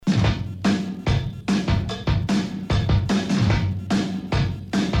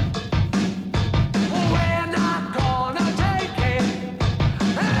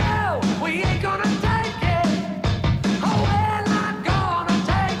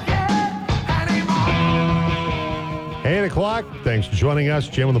8 o'clock. Thanks for joining us.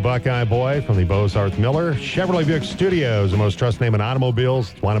 Jim and the Buckeye Boy from the Bozarth Miller Chevrolet Buick Studios, the most trusted name in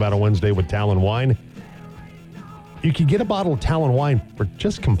automobiles. It's Wine About a Wednesday with Talon Wine. You can get a bottle of Talon Wine for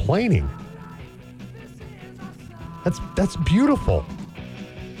just complaining. That's beautiful.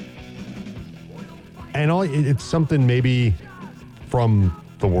 And it's something maybe from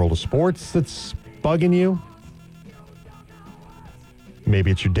the world of sports that's bugging you. Maybe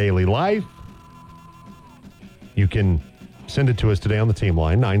it's your daily life. You can send it to us today on the team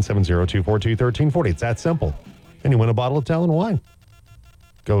line, 970-242-1340. It's that simple. And you win a bottle of Talon Wine.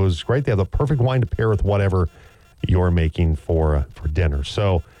 Goes great. They have the perfect wine to pair with whatever you're making for dinner.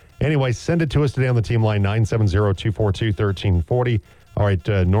 So anyway, send it to us today on the team line, 970-242-1340. All right,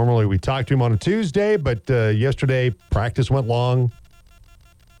 normally we talk to him on a Tuesday, but yesterday practice went long.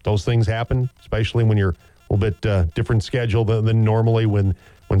 Those things happen, especially when you're a little bit different schedule than normally when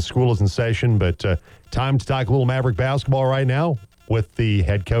school is in session. But time to talk a little Maverick basketball right now with the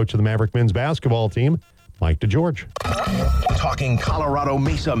head coach of the Maverick men's basketball team, Mike DeGeorge. Talking Colorado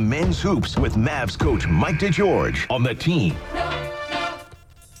Mesa men's hoops with Mavs coach Mike DeGeorge on the team.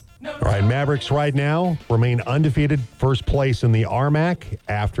 All right, Mavericks right now remain undefeated, first place in the RMAC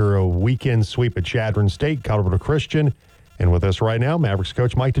after a weekend sweep at Chadron State, Colorado Christian. And with us right now, Mavericks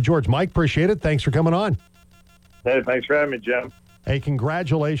coach Mike DeGeorge. Mike, appreciate it. Thanks for coming on. Hey, thanks for having me, Jim. Hey,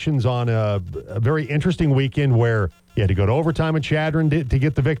 congratulations on a very interesting weekend where you had to go to overtime at Chadron to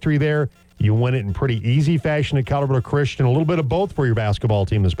get the victory there. You won it in pretty easy fashion at Colorado Christian. A little bit of both for your basketball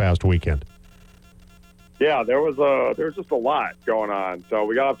team this past weekend. Yeah, there was just a lot going on. So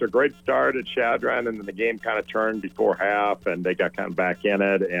we got off to a great start at Chadron, and then the game kind of turned before half, and they got kind of back in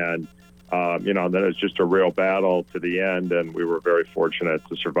it. And, then it was just a real battle to the end, and we were very fortunate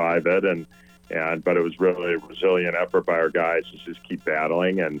to survive it. But it was really a resilient effort by our guys to just keep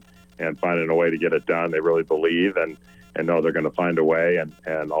battling and finding a way to get it done. They really believe and know they're going to find a way.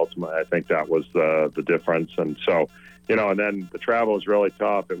 And ultimately, I think that was the difference. And so, and then the travel was really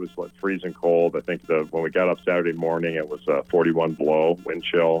tough. It was like freezing cold. I think when we got up Saturday morning, it was 41 below wind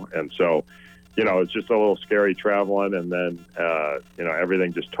chill. And so, it's just a little scary traveling. And then,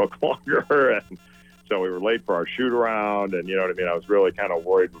 everything just took longer. And so we were late for our shoot around. And, I was really kind of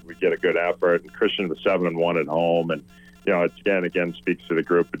worried would we get a good effort. And Christian was 7-1 at home. And, it again speaks to the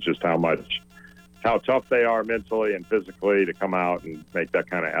group of just how tough they are mentally and physically to come out and make that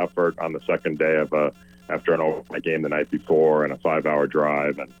kind of effort on the second day of after an overnight game the night before and a 5-hour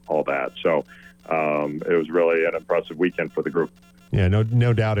drive and all that. So it was really an impressive weekend for the group. Yeah,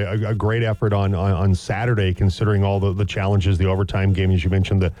 no doubt. A great effort on Saturday, considering all the challenges, the overtime game, as you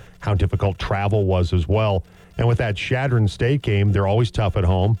mentioned, how difficult travel was as well. And with that Chadron State game, they're always tough at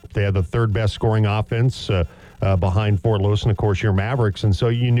home. They had the third best scoring offense behind Fort Lewis and, of course, your Mavericks. And so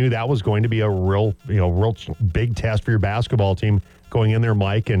you knew that was going to be a real big test for your basketball team going in there,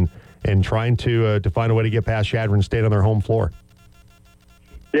 Mike, and trying to find a way to get past Chadron State on their home floor.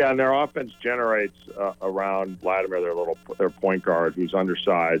 Yeah, and their offense generates around Vladimir, their point guard, who's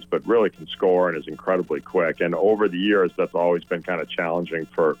undersized but really can score and is incredibly quick. And over the years, that's always been kind of challenging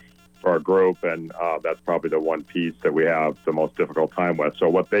for our group, and that's probably the one piece that we have the most difficult time with. So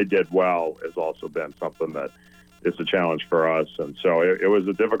what they did well has also been something that is a challenge for us. And so it was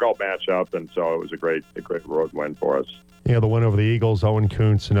a difficult matchup, and so it was a great road win for us. Yeah, the win over the Eagles, Owen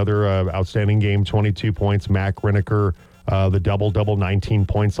Kuntz, another outstanding game, 22 points. Mac Riniker, the double-double, 19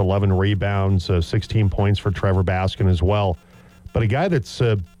 points, 11 rebounds, 16 points for Trevor Baskin as well. But a guy that's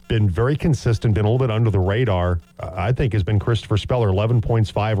been very consistent, been a little bit under the radar, I think, has been Christopher Speller, 11 points,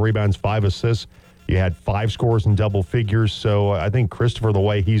 5 rebounds, 5 assists. You had 5 scores in double figures. So I think Christopher, the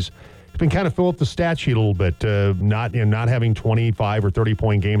way he's been kind of filling up the stat sheet a little bit, not having 25 or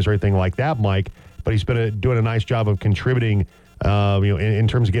 30-point games or anything like that, Mike, but he's been doing a nice job of contributing in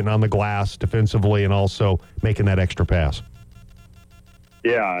terms of getting on the glass defensively and also making that extra pass.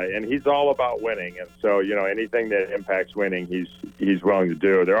 Yeah, and he's all about winning, and so anything that impacts winning, he's willing to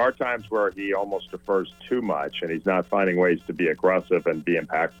do. There are times where he almost defers too much, and he's not finding ways to be aggressive and be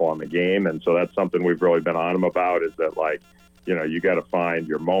impactful on the game, and so that's something we've really been on him about. Is that you got to find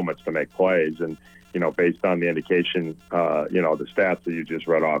your moments to make plays, and based on the indication, the stats that you just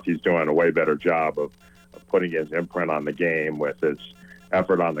read off, he's doing a way better job of putting his imprint on the game with his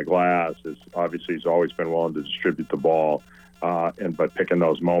effort on the glass. Obviously, he's always been willing to distribute the ball. But picking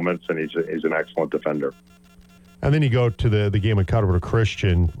those moments, and he's an excellent defender. And then you go to the game at Colorado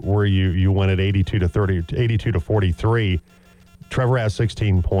Christian, where you win at 82-43. Trevor has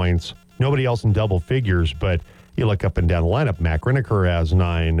 16 points. Nobody else in double figures, but you look up and down the lineup. Mac Riniker has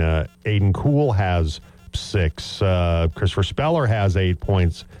 9. Aiden Cool has 6. Christopher Speller has 8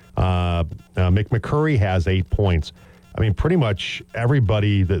 points. Mick McCurry has 8 points. I mean, pretty much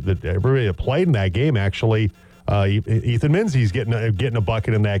everybody that played in that game actually. Ethan Menzies getting a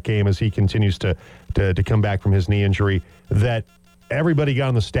bucket in that game as he continues to come back from his knee injury. That everybody got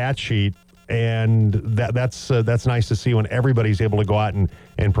on the stat sheet, and that's nice to see when everybody's able to go out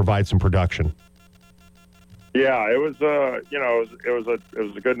and provide some production. Yeah, it was it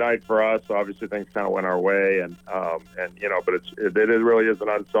was a good night for us. Obviously, things kind of went our way, and but it really is an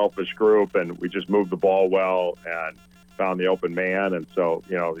unselfish group, and we just moved the ball well and found the open man. And so,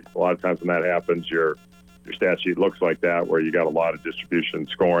 a lot of times when that happens, your stat sheet looks like that, where you got a lot of distribution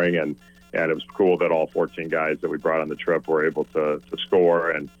scoring, and it was cool that all 14 guys that we brought on the trip were able to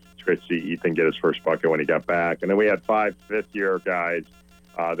score, and it's great to see Ethan get his first bucket when he got back. And then we had 5 fifth-year guys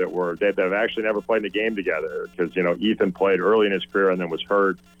that have actually never played in a game together, because Ethan played early in his career and then was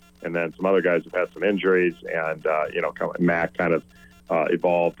hurt, and then some other guys have had some injuries, and Mac kind of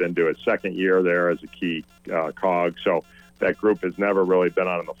evolved into his second year there as a key cog. So that group has never really been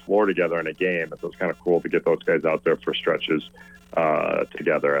on the floor together in a game, and so it's kind of cool to get those guys out there for stretches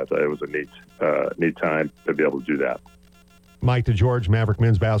together. I thought it was a neat time to be able to do that. Mike DeGeorge, Maverick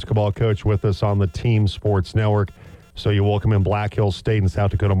men's basketball coach, with us on the Team Sports Network. So you welcome in Black Hills State and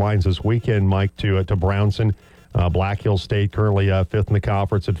South Dakota Mines this weekend, Mike, to Brownson. Black Hills State currently 5th in the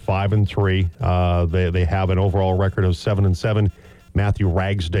conference at 5-3. They have an overall record of 7-7. Matthew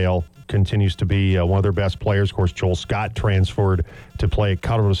Ragsdale continues to be one of their best players. Of course, Joel Scott transferred to play at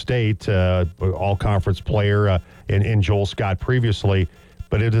Colorado State, all-conference player in Joel Scott previously.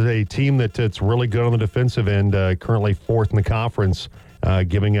 But it is a team that's really good on the defensive end, currently 4th in the conference,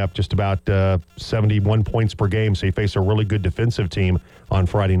 giving up just about 71 points per game. So you face a really good defensive team on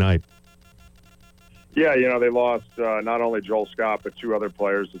Friday night. Yeah, they lost not only Joel Scott, but 2 other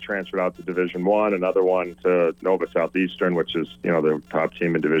players that transferred out to Division I, another one to Nova Southeastern, which is, the top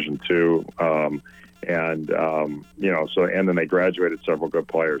team in Division II. And then they graduated several good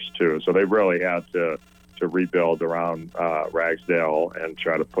players too. So they really had to rebuild around Ragsdale and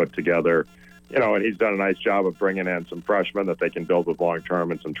try to put together, and he's done a nice job of bringing in some freshmen that they can build with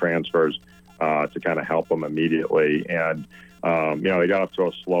long-term and some transfers to kind of help them immediately. And, they got off to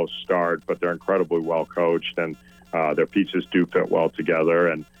a slow start, but they're incredibly well coached, and their pieces do fit well together,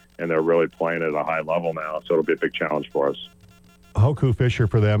 and they're really playing at a high level now. So it'll be a big challenge for us. Hoku Fisher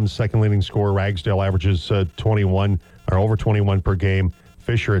for them, second leading scorer. Ragsdale averages 21 or over 21 per game.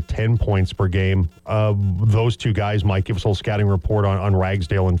 Fisher at 10 points per game. Those 2 guys, Mike, give us a little scouting report on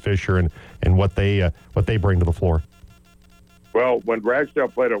Ragsdale and Fisher and what they bring to the floor. Well, when Ragsdale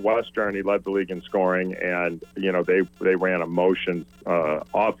played at Western, he led the league in scoring, and they ran a motion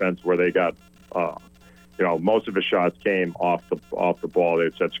offense where they got most of his shots came off the ball. They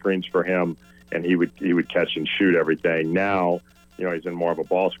set screens for him, and he would catch and shoot everything. Now, he's in more of a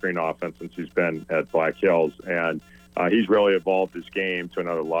ball screen offense since he's been at Black Hills, and he's really evolved his game to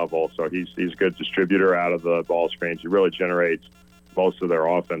another level. So he's a good distributor out of the ball screens. He really generates most of their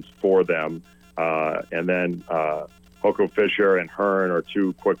offense for them, and then. Hoku Fisher and Hearn are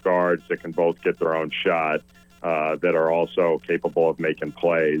 2 quick guards that can both get their own shot, that are also capable of making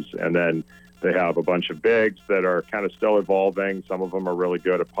plays. And then they have a bunch of bigs that are kind of still evolving. Some of them are really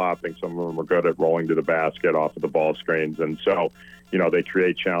good at popping. Some of them are good at rolling to the basket off of the ball screens. And so, they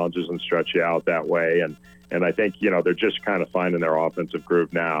create challenges and stretch you out that way. And I think, they're just kind of finding their offensive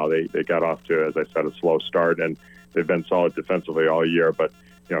groove now. They got off to, as I said, a slow start, and they've been solid defensively all year. But,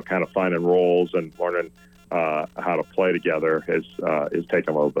 kind of finding roles and learning how to play together is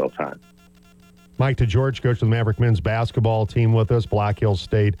taking a little bit of time. Mike DeGeorge, coach of the Maverick men's basketball team, with us. Black Hills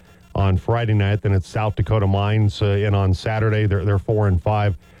State on Friday night. Then it's South Dakota Mines in on Saturday. They're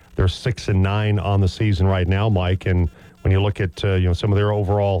 4-5. They're 6-9 on the season right now, Mike. And when you look at some of their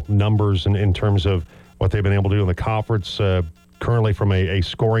overall numbers in terms of what they've been able to do in the conference, currently from a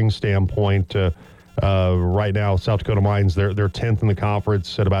scoring standpoint, right now South Dakota Mines they're 10th in the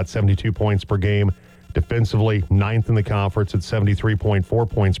conference at about 72 points per game. Defensively, 9th in the conference at 73.4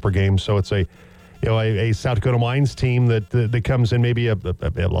 points per game. So it's a South Dakota Mines team that comes in maybe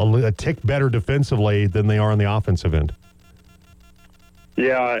a tick better defensively than they are on the offensive end.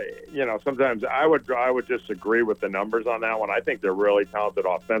 Yeah, sometimes I would disagree with the numbers on that one. I think they're really talented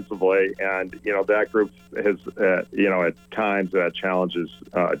offensively, and that group has at times challenges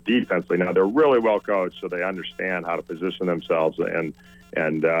defensively. Now they're really well coached, so they understand how to position themselves and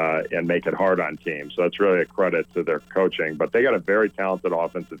make it hard on teams. So that's really a credit to their coaching. But they got a very talented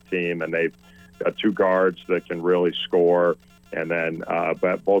offensive team, and they've got 2 guards that can really score. And then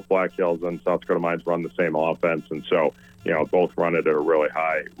but both Black Hills and South Dakota Mines run the same offense, and so both run it at a really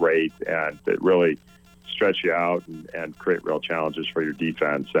high rate, and it really stretch you out and create real challenges for your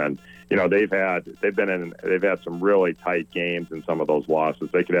defense. And they've had some really tight games in some of those losses.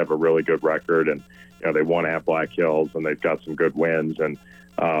 They could have a really good record, and they won at Black Hills, and they've got some good wins, and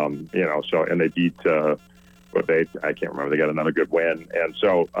and they beat I can't remember, they got another good win, and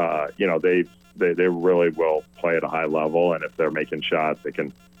so they really will play at a high level, and if they're making shots, they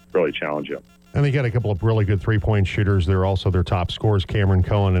can really challenge you. And they got a couple of really good three-point shooters. They're also their top scorers, Cameron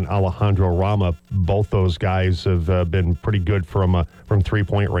Cohen and Alejandro Rama. Both those guys have been pretty good from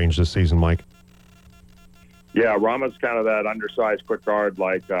three-point range this season, Mike. Yeah, Rama's kind of that undersized quick guard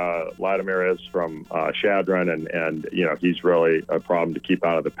like Vladimir is from Shadron, and he's really a problem to keep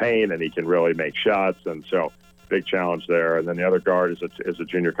out of the paint, and he can really make shots, and so big challenge there. And then the other guard is a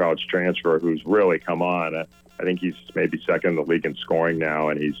junior college transfer who's really come on. I think he's maybe second in the league in scoring now,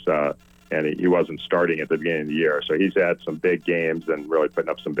 and he wasn't starting at the beginning of the year. So he's had some big games and really putting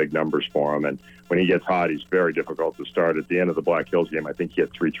up some big numbers for him. And when he gets hot, he's very difficult to start. At the end of the Black Hills game, I think he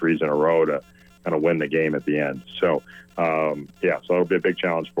had 3 threes in a row to kind of win the game at the end. So, so it'll be a big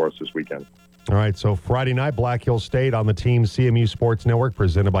challenge for us this weekend. All right, so Friday night, Black Hills State on the Team CMU Sports Network,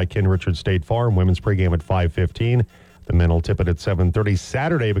 presented by Ken Richards State Farm. Women's pregame at 5:15. The men will tip it at 7:30.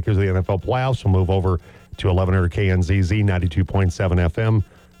 Saturday, because of the NFL playoffs, we'll move over to 1100 KNZZ, 92.7 FM.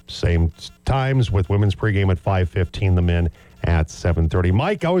 Same times with women's pregame at 5:15, the men at 7:30.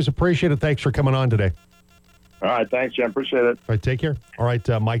 Mike, always appreciate it. Thanks for coming on today. All right, thanks, Jim. Appreciate it. All right, take care. All right,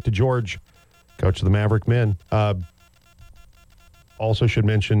 Mike DeGeorge, coach of the Maverick men. Also should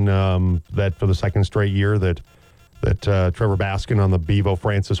mention that for the second straight year that Trevor Baskin on the Bevo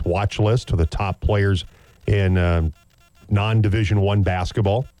Francis watch list of the top players in non-Division I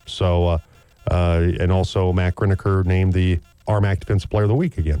basketball. So, and also Matt Griniker named the RMAC Defensive Player of the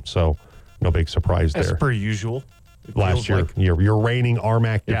Week again. So, no big surprise there. As per usual. Last year, you're reigning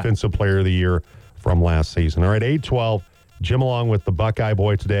RMAC Defensive Player of the Year from last season. All right, 8-12. Jim along with the Buckeye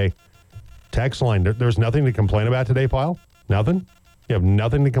Boy today. Text line, there's nothing to complain about today, Pyle? Nothing? You have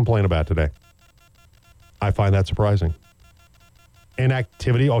nothing to complain about today. I find that surprising.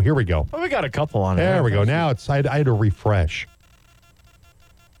 Inactivity. Oh, here we go. Well, we got a couple on There we go. Now I had to refresh.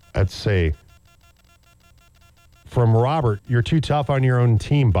 Let's see. From Robert, you're too tough on your own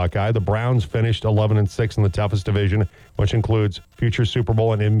team, Buckeye. The Browns finished 11-6 in the toughest division, which includes future Super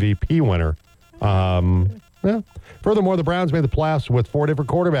Bowl and MVP winner. Furthermore, the Browns made the playoffs with 4 different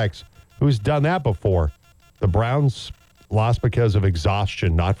quarterbacks. Who's done that before? The Browns lost because of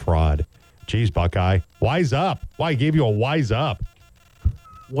exhaustion, not fraud. Geez, Buckeye, wise up. Why I gave you a wise up?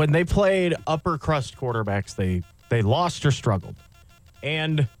 When they played upper crust quarterbacks, they lost or struggled.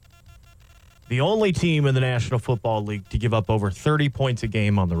 And the only team in the National Football League to give up over 30 points a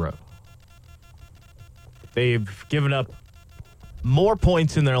game on the road. They've given up more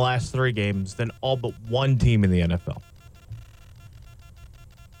points in their last 3 games than all but one team in the NFL.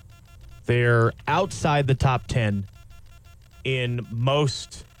 They're outside the top 10 in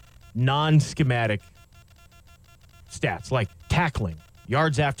most non-schematic stats, like tackling,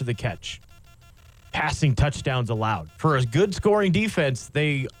 yards after the catch, passing touchdowns allowed. For a good scoring defense,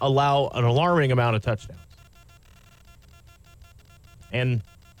 they allow an alarming amount of touchdowns. And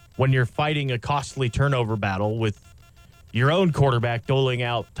when you're fighting a costly turnover battle with your own quarterback doling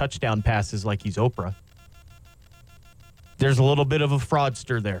out touchdown passes like he's Oprah, there's a little bit of a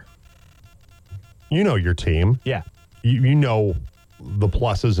fraudster there. You know your team. Yeah. You know the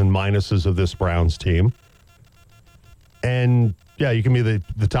pluses and minuses of this Browns team. And, yeah, you can be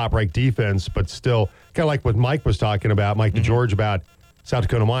the top-ranked defense, but still, kind of like what Mike was talking about, Mike DeGeorge, about South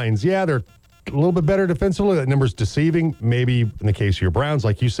Dakota Mines. Yeah, they're a little bit better defensively. That number's deceiving. Maybe in the case of your Browns,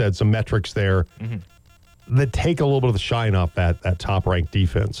 like you said, some metrics there that take a little bit of the shine off that top-ranked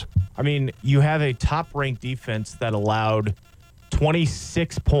defense. I mean, you have a top-ranked defense that allowed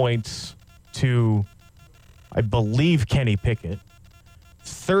 26 points to, I believe, Kenny Pickett,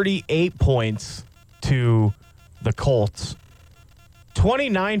 38 points to the Colts,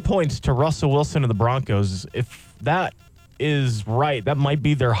 29 points to Russell Wilson and the Broncos. If that is right, that might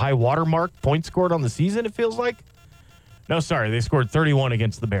be their high water mark, points scored on the season, it feels like. No, sorry, they scored 31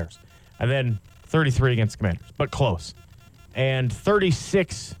 against the Bears, and then 33 against Commanders, but close. And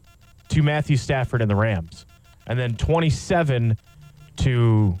 36 to Matthew Stafford and the Rams, and then 27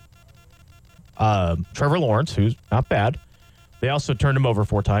 to Trevor Lawrence, who's not bad. They also turned him over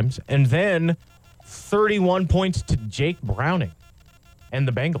 4 times. And then 31 points to Jake Browning and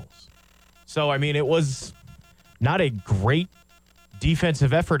the Bengals. So, I mean, it was not a great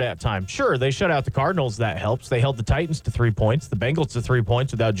defensive effort at times. Sure, they shut out the Cardinals. That helps. They held the Titans to 3 points, the Bengals to 3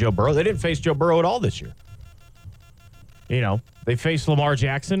 points without Joe Burrow. They didn't face Joe Burrow at all this year. You know, they faced Lamar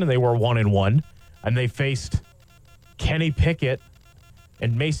Jackson, and they were 1-1. and they faced Kenny Pickett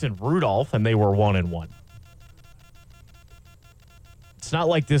and Mason Rudolph, and they were 1-1. It's not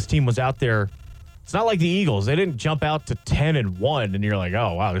like this team was out there. It's not like the Eagles. They didn't jump out to 10-1, and you're like,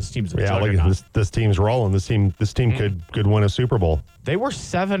 oh wow, this team's a juggernaut. Look, this team's rolling. This team could win a Super Bowl. They were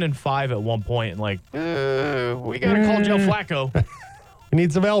 7-5 at one point, and like, we gotta call Joe Flacco. We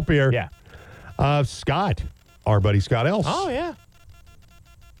need some help here. Yeah. Scott, our buddy Scott Else. Oh yeah.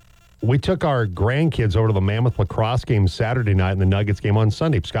 We took our grandkids over to the Mammoth lacrosse game Saturday night and the Nuggets game on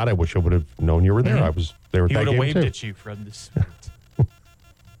Sunday. Scott, I wish I would have known you were there. I was there at He that would have game waved too. at you from the street.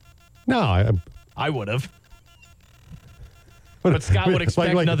 No, I would have. But Scott would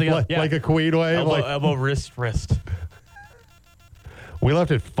expect nothing else. Yeah. Like a Queen wave. Elbow, wrist. We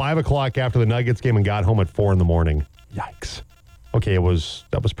left at 5 o'clock after the Nuggets game and got home at 4 in the morning. Yikes. Okay, that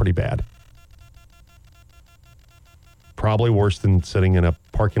was pretty bad. Probably worse than sitting in a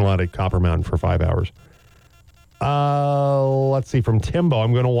parking lot at Copper Mountain for 5 hours. Let's see. From Timbo,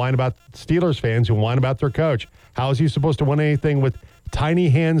 I'm going to whine about Steelers fans who whine about their coach. How is he supposed to win anything with Tiny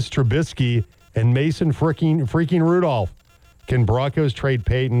Hands Trubisky and Mason freaking Rudolph? Can Broncos trade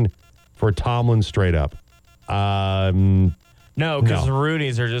Peyton for Tomlin straight up? No, because the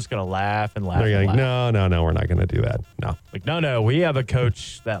Roonies are just going to laugh and laugh. They're and like, laugh. no, we're not going to do that. No. Like, no, we have a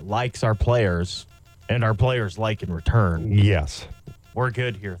coach that likes our players, and our players like in return. Yes. We're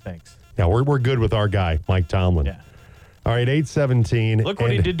good here, thanks. Yeah, we're good with our guy, Mike Tomlin. Yeah. All right, 8:17. Look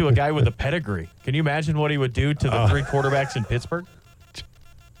what he did to a guy with a pedigree. Can you imagine what he would do to the three quarterbacks in Pittsburgh?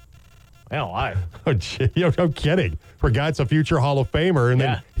 Hell, Oh, gee, no kidding. For a guy that's a future Hall of Famer, and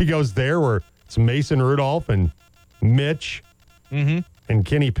then he goes there where it's Mason Rudolph and Mitch and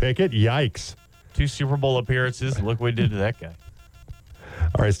Kenny Pickett. Yikes. 2 Super Bowl appearances. Look what we did to that guy.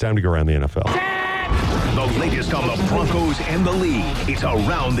 All right, it's time to go around the NFL. The latest on the Broncos and the league. It's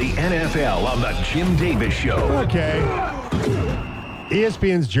Around the NFL on the Jim Davis Show. Okay.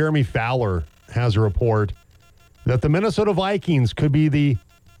 ESPN's Jeremy Fowler has a report that the Minnesota Vikings could be the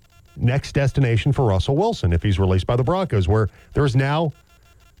next destination for Russell Wilson if he's released by the Broncos, where there's now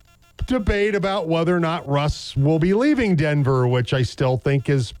debate about whether or not Russ will be leaving Denver, which I still think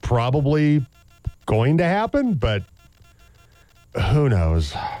is probably going to happen, but who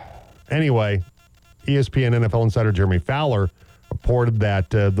knows? Anyway, ESPN NFL insider Jeremy Fowler reported that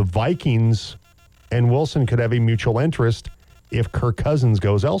the Vikings and Wilson could have a mutual interest if Kirk Cousins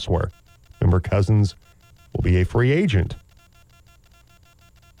goes elsewhere. Remember, Cousins will be a free agent.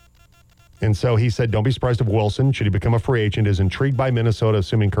 And so he said, don't be surprised if Wilson, should he become a free agent, is intrigued by Minnesota,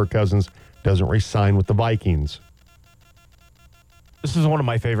 assuming Kirk Cousins doesn't re-sign with the Vikings. This is one of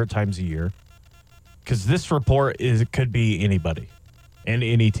my favorite times of year because this report could be anybody and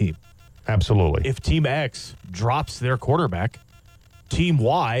any team. Absolutely. If Team X drops their quarterback, Team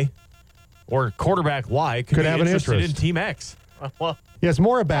Y or quarterback Y could be have an interested interest in Team X. Well, yeah, it's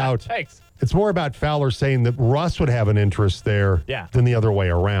more about thanks. It's more about Fowler saying that Russ would have an interest there than the other way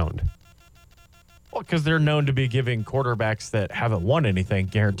around. Well, because they're known to be giving quarterbacks that haven't won anything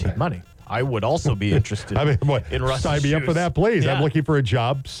guaranteed money. I would also be interested in Russ's sign me up for that, please. Yeah. I'm looking for a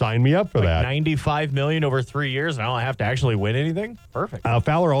job. Sign me up for that. $95 million over 3 years, and I don't have to actually win anything? Perfect.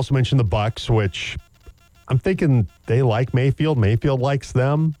 Fowler also mentioned the Bucs, which I'm thinking they like Mayfield. Mayfield likes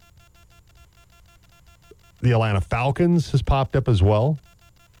them. The Atlanta Falcons has popped up as well.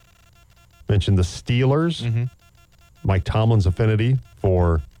 Mentioned the Steelers. Mike Tomlin's affinity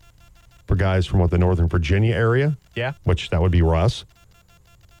for guys from the Northern Virginia area. Yeah. Which that would be Russ.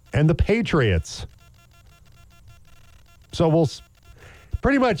 And the Patriots. So we'll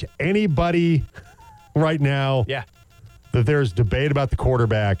pretty much anybody right now that there's debate about the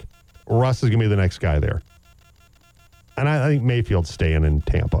quarterback, Russ is going to be the next guy there. And I think Mayfield's staying in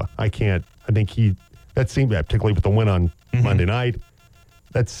Tampa. That seemed, particularly with the win on Monday night,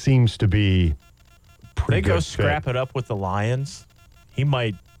 that seems to be pretty good. They go scrap it up with the Lions. He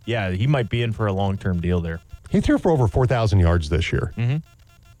might be in for a long-term deal there. He threw for over 4,000 yards this year.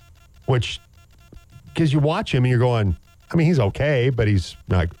 Which, because you watch him and you're going, I mean, he's okay, but he's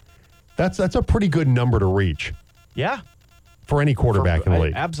not. That's a pretty good number to reach. Yeah. For any quarterback in the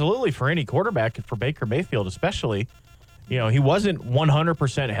league. Absolutely, for any quarterback, for Baker Mayfield especially. You know, he wasn't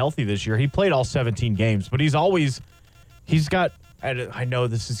 100% healthy this year. He played all 17 games, but he's got, I know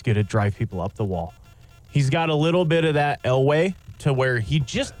this is going to drive people up the wall. He's got a little bit of that Elway to where he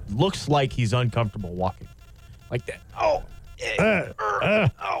just looks like he's uncomfortable walking. Like that.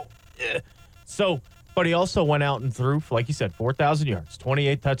 So, but he also went out and threw, like you said, 4,000 yards,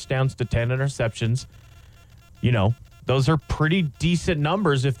 28 touchdowns to 10 interceptions. You know, those are pretty decent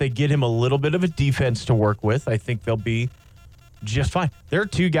numbers if they get him a little bit of a defense to work with. I think they'll be just fine. There are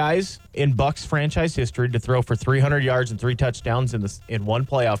two guys in Bucs franchise history to throw for 300 yards and 3 touchdowns in one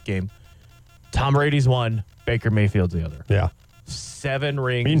playoff game. Tom Brady's one, Baker Mayfield's the other. Yeah. 7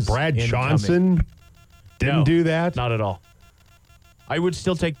 rings. I mean, Brad incoming. Johnson didn't do that? Not at all. I would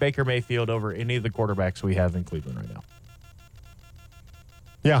still take Baker Mayfield over any of the quarterbacks we have in Cleveland right now.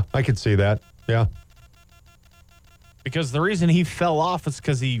 Yeah, I could see that. Yeah. Because the reason he fell off is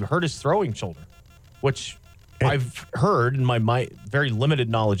because he hurt his throwing shoulder, which I've heard in my very limited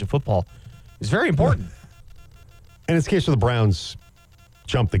knowledge of football is very important. In this case, for the Browns,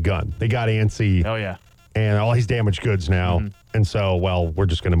 jumped the gun. They got antsy. Oh, yeah. And all these damaged goods now. Mm-hmm. And so, well, we're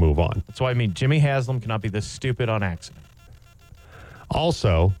just going to move on. That's why I mean Jimmy Haslam cannot be this stupid on accident.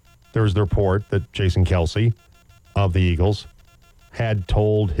 Also, there was the report that Jason Kelce of the Eagles had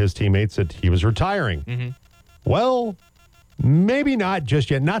told his teammates that he was retiring. Mm-hmm. Well, maybe not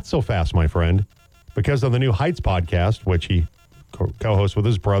just yet. Not so fast, my friend, because of the New Heights podcast, which he co-hosts with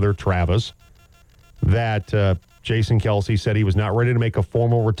his brother, Travis, that Jason Kelce said he was not ready to make a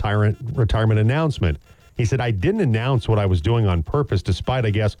formal retirement announcement. He said, I didn't announce what I was doing on purpose, despite,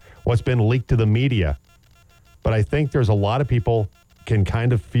 I guess, what's been leaked to the media. But I think there's a lot of people can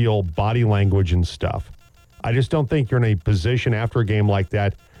kind of feel body language and stuff. I just don't think you're in a position after a game like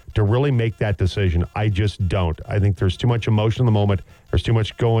that to really make that decision. I just don't. I think there's too much emotion in the moment. There's too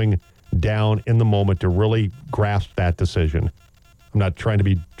much going down in the moment to really grasp that decision. I'm not trying to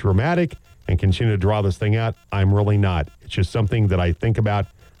be dramatic and continue to draw this thing out. I'm really not. It's just something that I think about,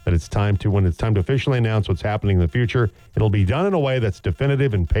 that it's time to, when it's time to officially announce what's happening in the future, it'll be done in a way that's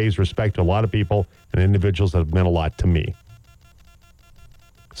definitive and pays respect to a lot of people and individuals that have meant a lot to me.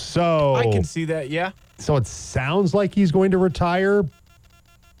 So I can see that, yeah. So it sounds like he's going to retire,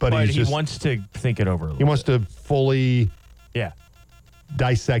 but he wants to think it over a little He wants to fully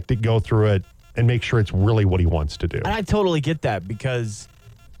dissect it, go through it, and make sure it's really what he wants to do. And I totally get that because,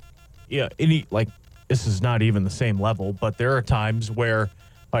 this is not even the same level, but there are times where,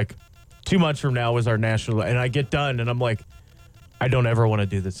 2 months from now is our national, and I get done, and I'm like, I don't ever want to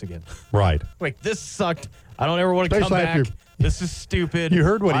do this again. Right. This sucked. I don't ever want to Especially come back. This is stupid. You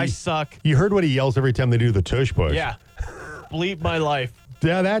heard what I suck. You heard what he yells every time they do the tush push. Yeah. Bleep my life.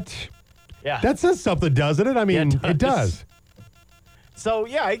 Yeah, that says something, doesn't it? I mean, it does. So,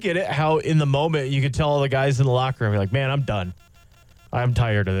 yeah, I get it. How in the moment you could tell all the guys in the locker room, like, man, I'm done. I'm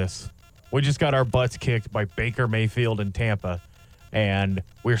tired of this. We just got our butts kicked by Baker Mayfield in Tampa, and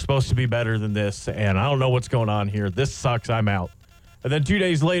we're supposed to be better than this, and I don't know what's going on here. This sucks. I'm out. And then 2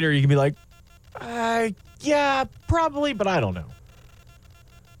 days later, you can be like, yeah, probably, but I don't know.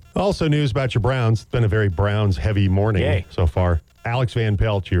 Also, news about your Browns. It's been a very Browns-heavy morning so far. Alex Van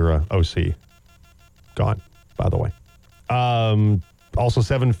Pelt, your OC, gone, by the way. Also,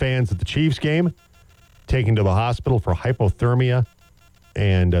 7 fans at the Chiefs game taken to the hospital for hypothermia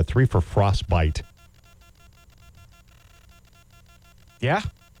and 3 for frostbite. Yeah,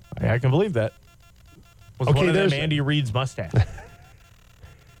 I can believe that. Was one of them Andy Reid's mustache.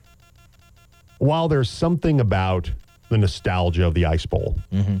 While there's something about the nostalgia of the Ice Bowl,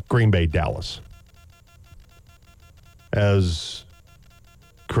 Green Bay, Dallas, as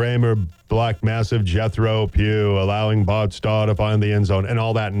Kramer blocked massive Jethro Pugh, allowing Bud Starr to find the end zone, and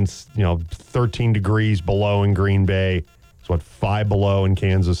all that in 13 degrees below in Green Bay. It's 5 below in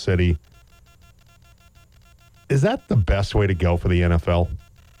Kansas City. Is that the best way to go for the NFL?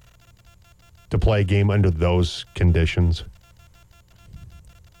 To play a game under those conditions?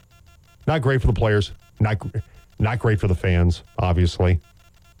 Not great for the players. Not great for the fans, obviously.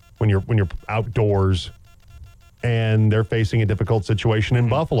 When you're outdoors and they're facing a difficult situation in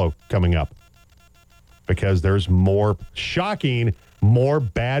Buffalo coming up. Because there's more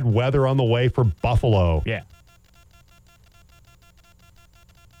bad weather on the way for Buffalo. Yeah.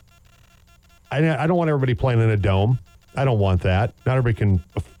 I don't want everybody playing in a dome. I don't want that. Not everybody can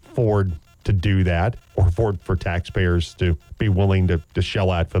afford to do that or afford for taxpayers to be willing to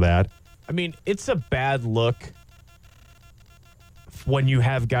shell out for that. I mean, it's a bad look when you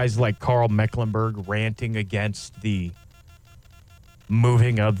have guys like Carl Mecklenburg ranting against the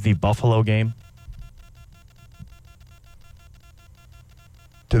moving of the Buffalo game.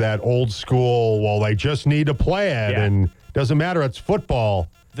 To that old school, well, they just need to play it, and doesn't matter, it's football.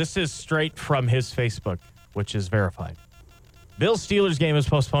 This is straight from his Facebook, which is verified. Bills Steelers game is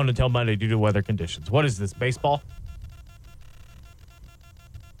postponed until Monday due to weather conditions. What is this, baseball?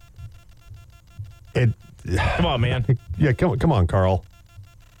 Come on, man. Yeah, come on, Carl.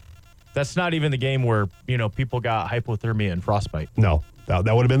 That's not even the game where, people got hypothermia and frostbite. No, that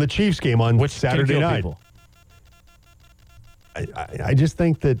would have been the Chiefs game on Saturday night. People. I just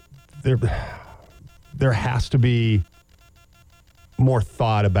think that there has to be more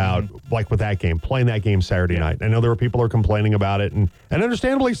thought about, like with that game, playing that game Saturday night. I know there were people who are complaining about it, and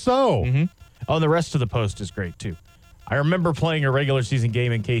understandably so. Oh, and the rest of the post is great, too. I remember playing a regular season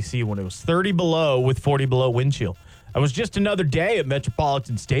game in KC when it was 30 below with 40 below wind chill. It was just another day at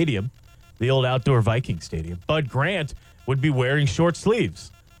Metropolitan Stadium, the old outdoor Viking stadium. Bud Grant would be wearing short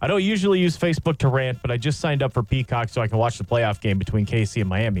sleeves. I don't usually use Facebook to rant, but I just signed up for Peacock so I can watch the playoff game between KC and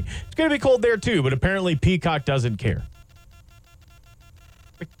Miami. It's going to be cold there, too, but apparently Peacock doesn't care.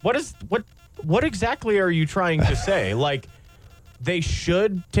 What exactly are you trying to say? Like, they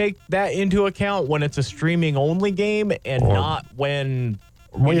should take that into account when it's a streaming-only game and not when...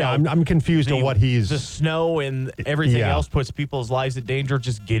 Well, yeah, I'm confused on what he's... The snow and everything else puts people's lives in danger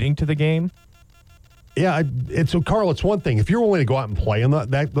just getting to the game? Yeah, so Carl, it's one thing. If you're willing to go out and play in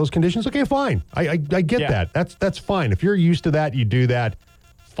those conditions, okay, fine. I get that. That's fine. If you're used to that, you do that,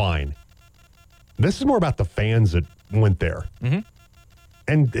 fine. This is more about the fans that went there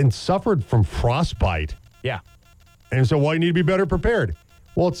and suffered from frostbite. Yeah. And so, well, you need to be better prepared.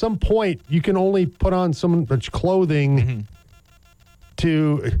 Well, at some point, you can only put on so much clothing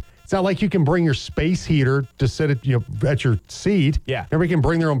to... It's not like you can bring your space heater to sit at your seat. Yeah. Everybody can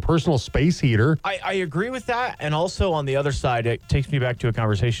bring their own personal space heater. I agree with that. And also on the other side, it takes me back to a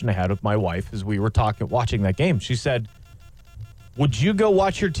conversation I had with my wife as we were watching that game. She said, would you go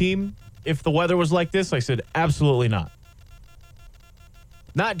watch your team if the weather was like this? I said, absolutely not.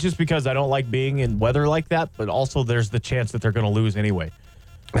 Not just because I don't like being in weather like that, but also there's the chance that they're going to lose anyway.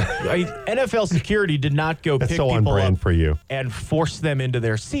 NFL security did not go pick people up for you and force them into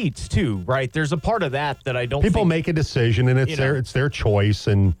their seats too, right? There's a part of that I don't people think, make a decision and it's their choice,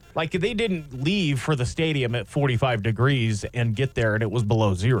 and like they didn't leave for the stadium at 45 degrees and get there and it was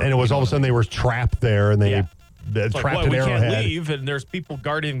below zero. And it was all of a sudden they were trapped there and they trapped in Arrowhead. We can't leave and there's people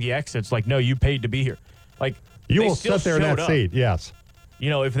guarding the exits like, no, you paid to be here. Like you will sit there in that seat, yes. You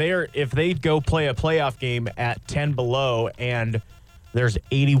know, if they go play a playoff game at 10 below and there's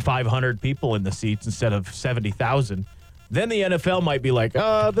 8,500 people in the seats instead of 70,000, then the NFL might be like,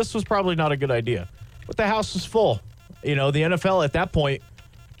 this was probably not a good idea. But the house is full. You know, the NFL at that point,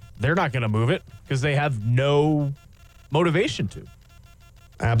 they're not going to move it because they have no motivation to.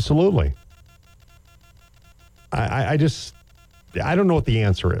 Absolutely. I don't know what the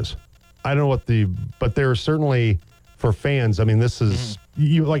answer is. I don't know but there's certainly for fans, I mean, this is,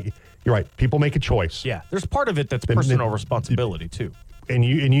 you're right. People make a choice. Yeah. There's part of it that's personal responsibility too. And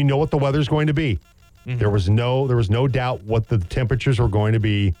you know what the weather's going to be. There was no doubt what the temperatures were going to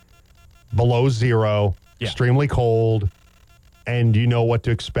be below zero, extremely cold, and you know what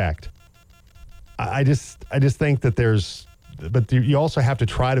to expect. I just think that but you also have to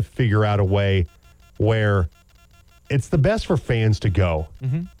try to figure out a way where it's the best for fans to go.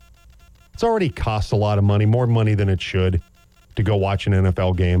 It's already cost a lot of money, more money than it should, to go watch an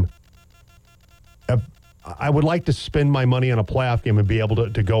NFL game. I would like to spend my money on a playoff game and be able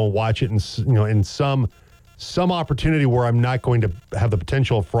to go and watch it in some opportunity where I'm not going to have the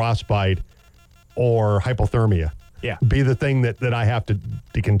potential of frostbite or hypothermia. Yeah. Be the thing that I have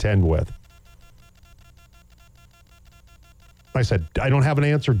to contend with. Like I said, I don't have an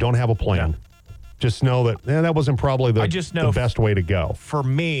answer, don't have a plan. Yeah. Just know that wasn't probably the best way to go. For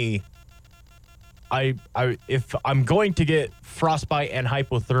me, if I'm going to get frostbite and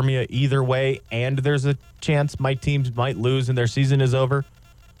hypothermia either way, and there's a chance my teams might lose and their season is over,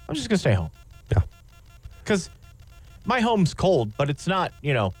 I'm just going to stay home. Yeah. Because my home's cold, but it's not,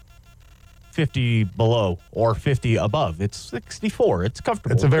 50 below or 50 above. It's 64. It's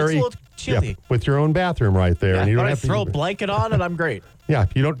comfortable. It's a little chilly. Yeah, with your own bathroom right there. Yeah, and you don't have to throw a blanket on and I'm great. Yeah,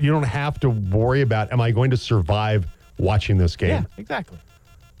 you don't have to worry about, am I going to survive watching this game? Yeah, exactly.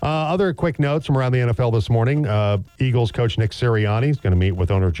 Other quick notes from around the NFL this morning. Eagles coach Nick Sirianni is going to meet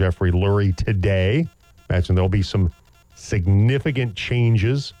with owner Jeffrey Lurie today. Imagine there'll be some significant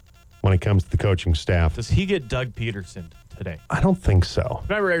changes when it comes to the coaching staff. Does he get Doug Peterson today? I don't think so.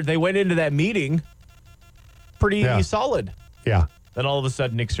 Remember, they went into that meeting pretty solid. Yeah. Then all of a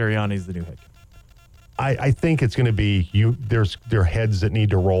sudden, Nick Sirianni's the new head coach. I think it's going to be there are heads that need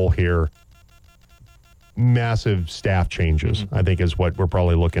to roll here. Massive staff changes, I think, is what we're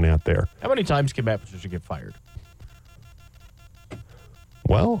probably looking at there. How many times can Matt Patricia get fired?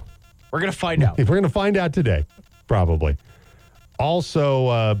 Well, we're going to find out. We're going to find out today, probably.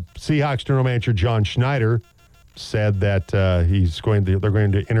 Also, Seahawks general manager John Schneider said that they're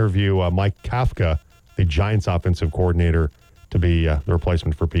going to interview Mike Kafka, the Giants offensive coordinator, to be the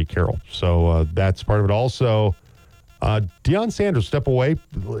replacement for Pete Carroll. So that's part of it. Also, Deion Sanders step away,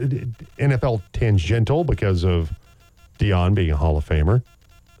 NFL tangential because of Deion being a Hall of Famer.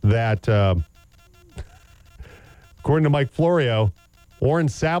 That, according to Mike Florio, Warren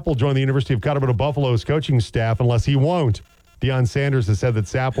Sapp will join the University of Colorado Buffalo's coaching staff unless he won't. Deion Sanders has said that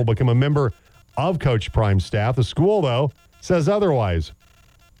Sapp will become a member of Coach Prime's staff. The school, though, says otherwise.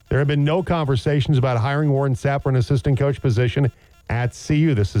 There have been no conversations about hiring Warren Sapp for an assistant coach position at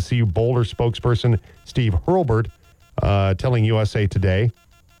CU. This is CU Boulder spokesperson Steve Hurlburt telling USA Today.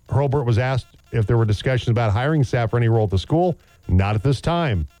 Hurlburt was asked if there were discussions about hiring Sapp for any role at the school. Not at this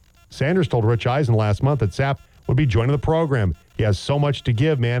time. Sanders told Rich Eisen last month that Sapp would be joining the program. He has so much to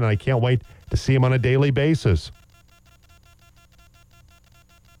give, man, and I can't wait to see him on a daily basis.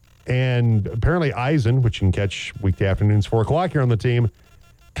 And apparently Eisen, which you can catch weekday afternoons, 4 o'clock here on the team,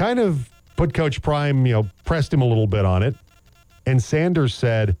 kind of put Coach Prime, pressed him a little bit on it. And Sanders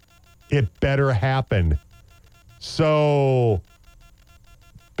said, it better happen. So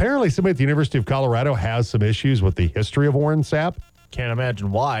apparently somebody at the University of Colorado has some issues with the history of Warren Sapp. Can't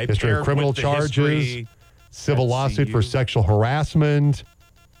imagine why. History of criminal charges, civil lawsuit for sexual harassment,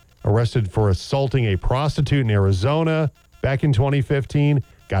 arrested for assaulting a prostitute in Arizona back in 2015,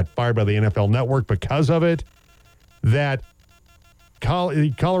 got fired by the NFL Network because of it. That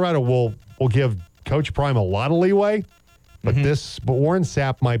Colorado will give Coach Prime a lot of leeway, but Warren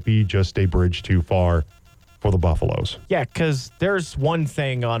Sapp might be just a bridge too far for the Buffaloes. Yeah, because there's one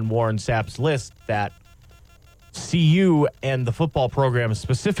thing on Warren Sapp's list that CU and the football program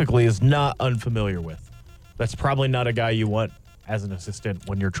specifically is not unfamiliar with. That's probably not a guy you want as an assistant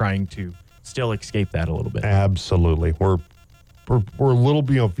when you're trying to still escape that a little bit. Absolutely. We're a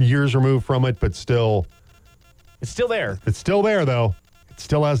little years removed from it, but still. It's still there. It's still there, though. It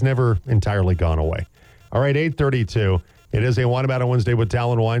still has never entirely gone away. All right, 8:32. It is a Wine About It Wednesday with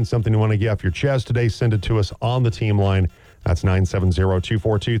Talon Wine. Something you want to get off your chest today, send it to us on the team line. That's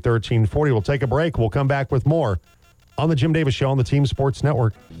 970-242-1340. We'll take a break. We'll come back with more on the Jim Davis Show on the Team Sports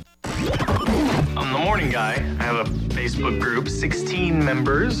Network. I'm the morning guy. I have a Facebook group, 16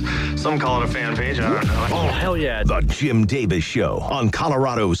 members. Some call it a fan page. I don't know. Oh, hell yeah. The Jim Davis Show on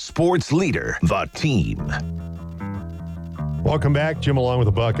Colorado's sports leader, The Team. Welcome back. Jim along with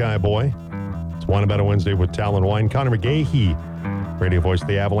the Buckeye Boy. It's Wine About It Wednesday with Talon Wine. Connor McGahee, radio voice of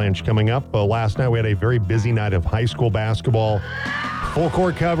the Avalanche, coming up. Last night we had a very busy night of high school basketball. Full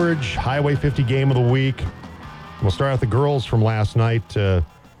court coverage, Highway 50 game of the week. We'll start with the girls from last night.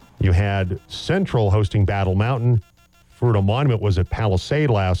 You had Central hosting Battle Mountain. Fruita Monument was at Palisade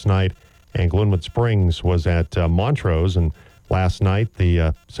last night, and Glenwood Springs was at Montrose. And last night,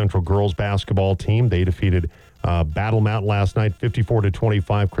 the Central girls basketball team, they defeated Battle Mountain last night,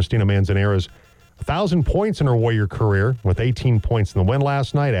 54-25. Christina Manzanares, 1,000 points in her Warrior career with 18 points in the win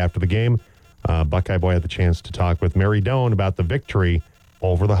last night. After the game, Buckeye Boy had the chance to talk with Mary Doan about the victory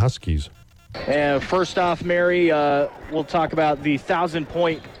over the Huskies. And first off, Mary, we'll talk about the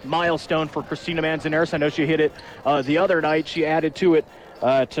 1,000-point milestone for Christina Manzanares. I know she hit it the other night. She added to it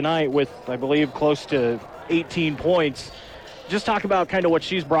tonight with, I believe, close to 18 points. Just talk about kind of what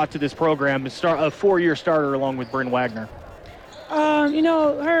she's brought to this program, a 4-year starter along with Bryn Wagner.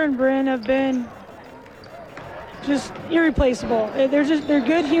 Her and Bryn have been just irreplaceable. They're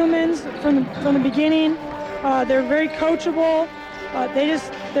good humans from the beginning. They're very coachable.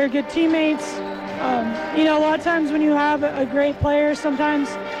 They're good teammates. A lot of times when you have a great player, sometimes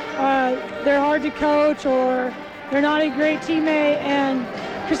they're hard to coach or they're not a great teammate. And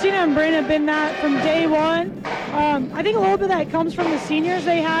Christina and Bryn have been that from day one. I think a little bit of that comes from the seniors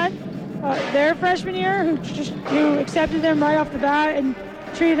they had their freshman year who accepted them right off the bat and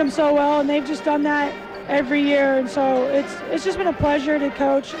treated them so well. And they've just done that every year. And so it's just been a pleasure to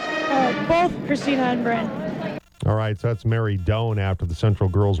coach both Christina and Bryn. All right, so that's Mary Doan after the Central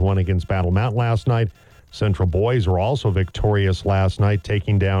girls won against Battle Mountain last night. Central boys were also victorious last night,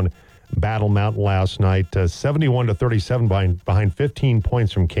 taking down Battle Mountain last night, 71-37 behind 15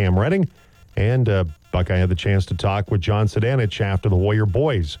 points from Cam Redding. And Buckeye had the chance to talk with John Sedanich after the Warrior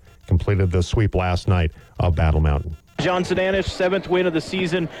boys completed the sweep last night of Battle Mountain. John Sedanich, 7th win of the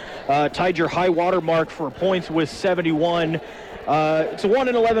season, tied your high water mark for points with 71. It's a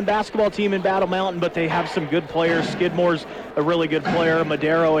 1-11 basketball team in Battle Mountain, but they have some good players. Skidmore's a really good player.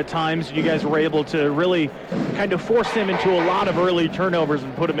 Madero at times. You guys were able to really kind of force them into a lot of early turnovers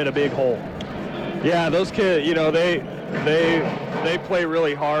and put them in a big hole. Yeah, those kids, they play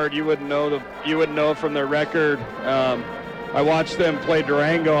really hard. You wouldn't know from their record. I watched them play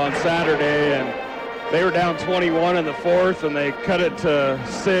Durango on Saturday, and they were down 21 in the fourth, and they cut it to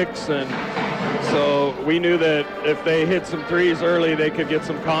 6, and so we knew that if they hit some threes early, they could get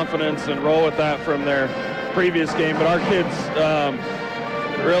some confidence and roll with that from their previous game. But our kids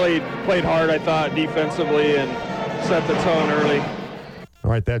really played hard, I thought, defensively and set the tone early.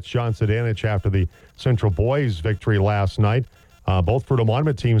 All right, that's John Sedanich after the Central boys victory last night. Both Fruita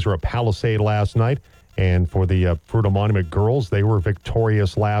Monument teams were at Palisade last night. And for the Fruita Monument girls, they were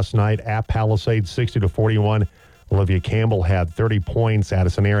victorious last night at Palisade, 60-41. Olivia Campbell had 30 points.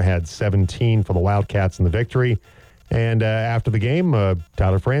 Addison Air had 17 for the Wildcats in the victory. And after the game,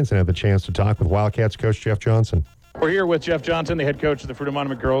 Tyler Franzen had the chance to talk with Wildcats coach Jeff Johnson. We're here with Jeff Johnson, the head coach of the Fruita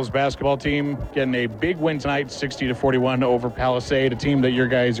Monument girls basketball team, getting a big win tonight, 60-41 over Palisade, a team that your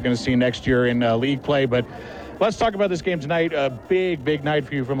guys are going to see next year in league play. But let's talk about this game tonight. A big night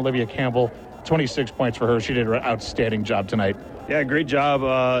for you from Olivia Campbell. 26 points for her. She did an outstanding job tonight. Yeah, great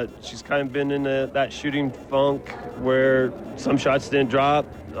job. She's kind of been in that shooting funk where some shots didn't drop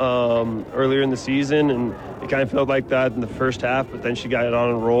earlier in the season, and it kind of felt like that in the first half, but then she got it on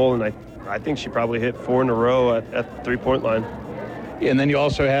a roll, and I think she probably hit 4 in a row at the three-point line. And then you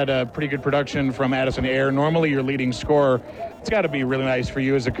also had a pretty good production from Addison Air. Normally your leading scorer. It's got to be really nice for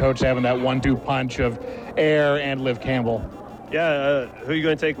you as a coach having that 1-2 punch of Air and Liv Campbell. Yeah, who are you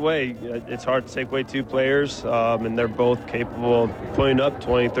going to take away? It's hard to take away two players, and they're both capable of putting up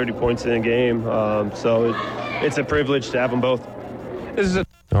 20, 30 points in a game. So it's a privilege to have them both.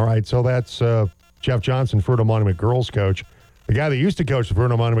 All right, so that's Jeff Johnson, Fruita Monument girls coach. The guy that used to coach the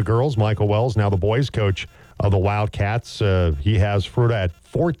Fruita Monument girls, Michael Wells, now the boys coach of the Wildcats. He has Fruita at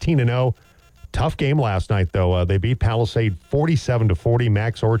 14-0. Tough game last night, though. They beat Palisade 47-40.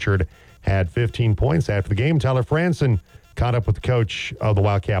 Max Orchard had 15 points after the game. Tyler Franzen caught up with the coach of the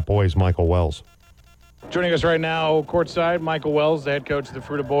Wildcat boys, Michael Wells. Joining us right now, courtside, Michael Wells, the head coach of the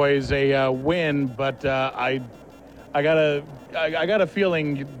Fruita boys. A win, but I got a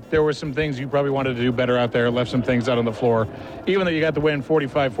feeling there were some things you probably wanted to do better out there, left some things out on the floor. Even though you got the win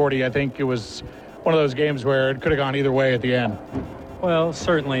 45-40, I think it was one of those games where it could have gone either way at the end. Well,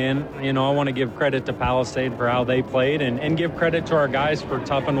 certainly, and, I want to give credit to Palisade for how they played and give credit to our guys for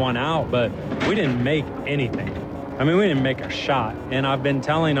toughing one out, but we didn't make anything. We didn't make a shot, and I've been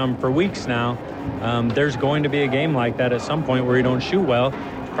telling them for weeks now, there's going to be a game like that at some point where you don't shoot well.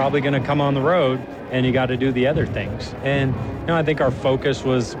 It's probably going to come on the road, and you got to do the other things. And, I think our focus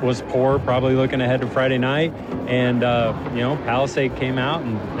was poor, probably looking ahead to Friday night, and, Palisade came out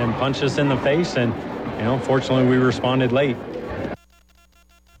and punched us in the face, and, fortunately we responded late.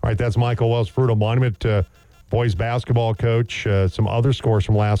 All right, that's Michael Wells, Fruita Monument boys basketball coach. Some other scores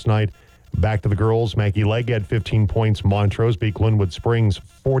from last night. Back to the girls. Maggie Legg had 15 points. Montrose beat Glenwood Springs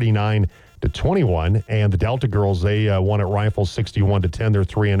 49-21. And the Delta girls, they won at Rifle 61-10. They're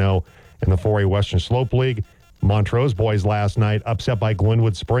 3-0 in the 4A Western Slope League. Montrose boys last night upset by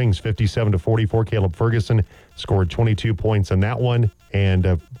Glenwood Springs 57-44. Caleb Ferguson scored 22 points in that one. And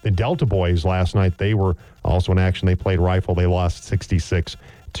the Delta boys last night, they were also in action. They played Rifle. They lost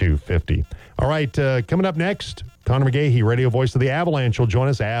 66-50. All right, coming up next, Connor McGahey, radio voice of the Avalanche, will join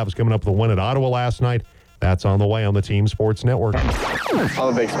us. Avs coming up with a win at Ottawa last night. That's on the way on the Team Sports Network.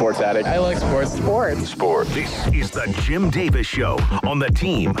 I'm a big sports addict. I like sports. Sport. This is the Jim Davis Show on the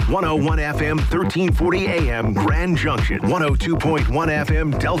Team. 101 FM, 1340 AM, Grand Junction. 102.1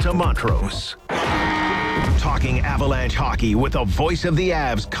 FM, Delta Montrose. Talking Avalanche hockey with the voice of the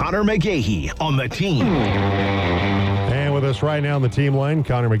Avs, Connor McGahey, on the Team. And with us right now on the team line,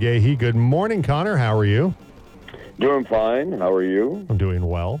 Connor McGahey. Good morning, Connor. How are you? Doing fine. How are you? I'm doing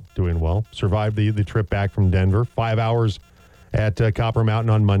well. Survived the trip back from Denver. 5 hours at Copper Mountain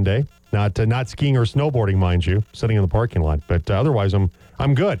on Monday. Not skiing or snowboarding, mind you, sitting in the parking lot. But otherwise, I'm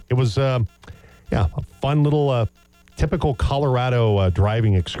good. It was a fun little typical Colorado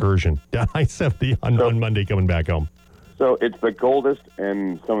driving excursion down I-70 on Monday coming back home. So it's the coldest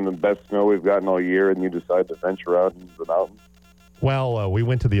and some of the best snow we've gotten all year, and you decide to venture out into the mountains? Well, we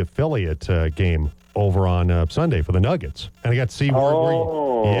went to the affiliate game over on Sunday for the Nuggets, and I got to see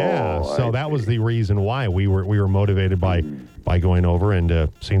so that was the reason why we were motivated by going over and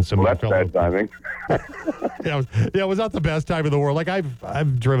seeing some. Well, that's bad timing. it was not the best time in the world. Like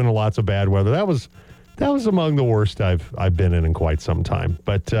I've driven in lots of bad weather. That was among the worst I've been in quite some time.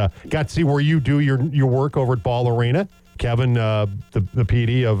 But got to see where you do your work over at Ball Arena. Kevin, the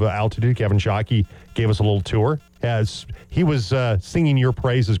PD of Altitude, Kevin Shockey, gave us a little tour. As he was singing your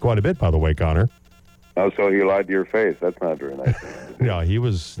praises quite a bit, by the way, Connor. Oh, so he lied to your face. That's not very nice. He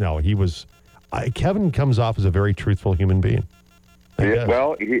was. Kevin comes off as a very truthful human being.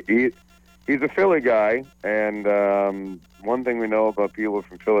 Well, he's a Philly guy, and one thing we know about people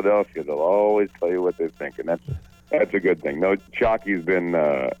from Philadelphia, they'll always tell you what they think, and that's a good thing. No, Shockey's been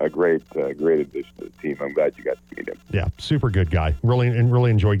a great addition to the team. I'm glad you got to meet him. Yeah, super good guy. Really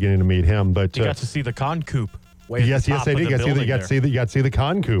enjoyed getting to meet him. But you got to see the con coupe. way at Yes, the yes, top I of did. the You building got to see the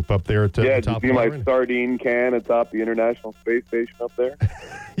con coop up there at Yeah, the did you top. see of the my arena. sardine can atop the International Space Station up there?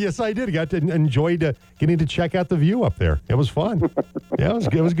 Yes, I did. Got to enjoyed getting to check out the view up there. It was fun. Yeah,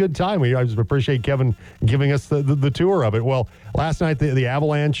 it was a good time. I just appreciate Kevin giving us the tour of it. Well, last night the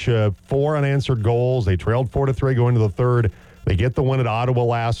Avalanche 4 unanswered goals. They trailed 4-3 going into the third. They get the win at Ottawa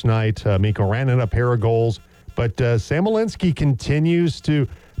last night. Mikko Rantanen a pair of goals, but Sam Malinski continues to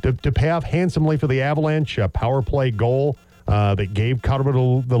pay off handsomely for the Avalanche. A power play goal that gave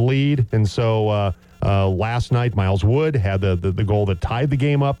Colorado the lead, and so. Last night, Miles Wood had the goal that tied the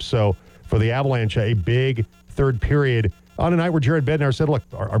game up. So for the Avalanche, a big third period on a night where Jared Bednar said, look,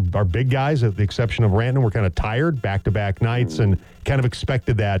 our big guys, at the exception of Rantanen, were kind of tired back-to-back nights and kind of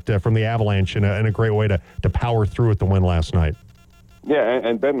expected that from the Avalanche in a great way to power through with the win last night. Yeah,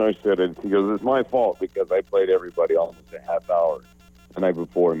 and Bednar said it. He goes, it's my fault because I played everybody almost a half hour the night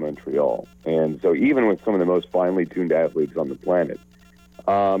before in Montreal. And so even with some of the most finely tuned athletes on the planet,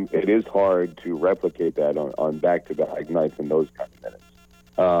 it is hard to replicate that on back-to-back nights in those kind of minutes.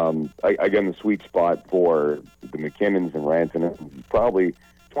 Again, the sweet spot for the McKinnons and Rantanen, probably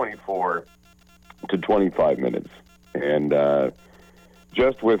 24 to 25 minutes. And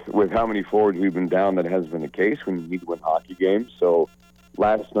just with how many forwards we've been down, that has been the case when you need to win hockey games. So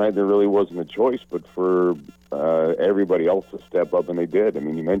last night there really wasn't a choice but for everybody else to step up, and they did. I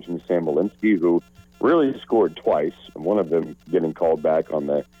mean, you mentioned Sam Malinski, who really scored twice, and one of them getting called back on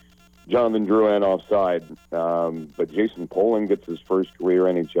the Jonathan Drouin offside. But Jason Poland gets his first career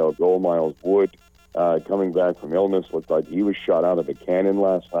NHL goal. Miles Wood, coming back from illness, looked like he was shot out of a cannon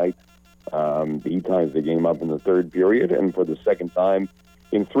last night. He ties the game up in the third period, and for the second time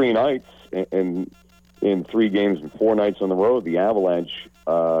in 3 nights, in 3 games and 4 nights on the road, the Avalanche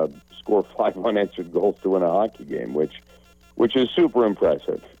score 5 unanswered goals to win a hockey game, which is super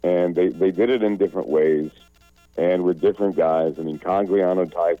impressive. And they did it in different ways and with different guys. I mean,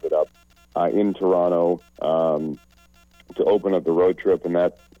 Congliano ties it up in Toronto to open up the road trip, and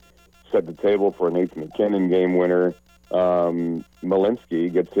that set the table for a Nathan McKinnon game winner.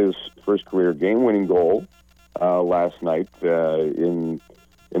 Malinski gets his first career game-winning goal last night in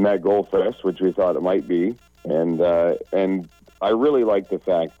that goal fest, which we thought it might be. And I really like the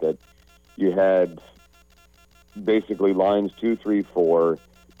fact that you had basically lines 2, 3, 4,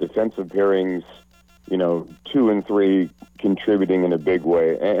 defensive pairings, 2 and 3 contributing in a big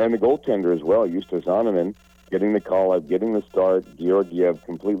way. And the goaltender as well, Justus Annunen, getting the call-up, getting the start. Georgiev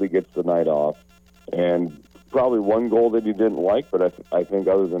completely gets the night off. And probably one goal that he didn't like, but I think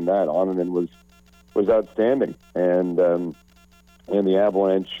other than that, Annunen was outstanding. And the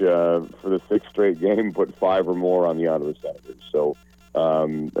Avalanche, for the 6th straight game, put 5 or more on the Ottawa Senators. So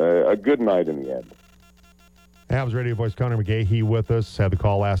a good night in the end. Avs radio voice Connor McGahey with us. Had the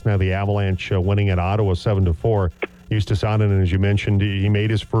call last night. The Avalanche winning at Ottawa 7-4. Justus Annunen, as you mentioned, he made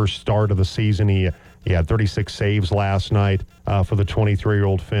his first start of the season. He had 36 saves last night for the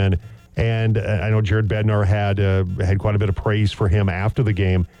 23-year-old Finn. And I know Jared Bednar had quite a bit of praise for him after the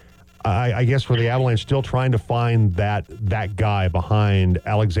game. I guess for the Avalanche, still trying to find that guy behind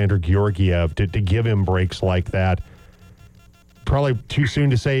Alexander Georgiev to give him breaks like that. Probably too soon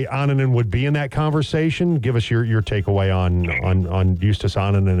to say Annunen would be in that conversation. Give us your takeaway on Justus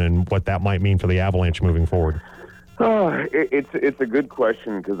Annunen and what that might mean for the Avalanche moving forward. It's a good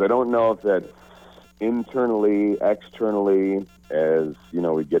question because I don't know if that's internally, externally, as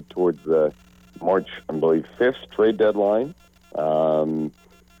we get towards the March, I believe, 5th trade deadline.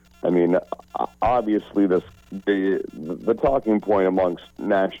 I mean, obviously, the talking point amongst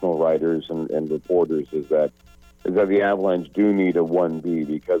national writers and reporters is that the Avalanche do need a 1B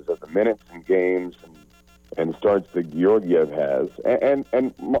because of the minutes and games and starts that Georgiev has.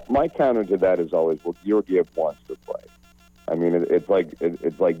 And my counter to that is always, well, Georgiev wants to play. I mean, it's like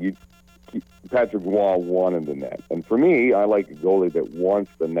Patrick Roy wanted the net. And for me, I like a goalie that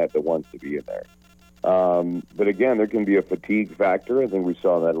wants the net, that wants to be in there. But again, there can be a fatigue factor. I think we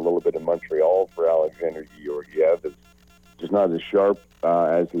saw that a little bit in Montreal for Alexander Georgiev. It's just not as sharp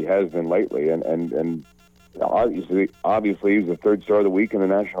as he has been lately. And obviously he was the 3rd star of the week in the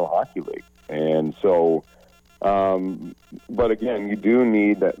National Hockey League. And so, but again, you do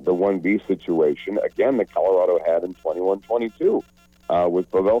need the 1B situation. Again, that Colorado had in 21-22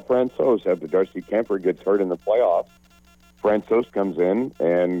 with Pavel Francouz after Darcy Kemper gets hurt in the playoffs. Francouz comes in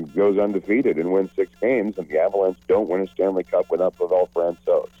and goes undefeated and wins 6 games, and the Avalanche don't win a Stanley Cup without Pavel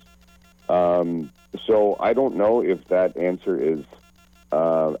Francouz. So I don't know if that answer is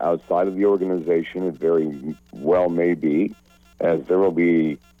outside of the organization. It very well may be, as there will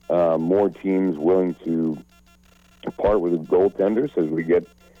be more teams willing to part with goaltenders as we get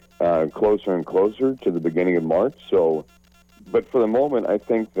closer and closer to the beginning of March. So, but for the moment, I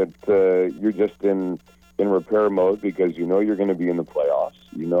think that you're just in repair mode because you know you're going to be in the playoffs.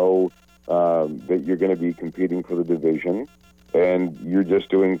 You know that you're going to be competing for the division, and you're just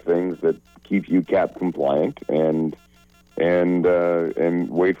doing things that keep you cap compliant and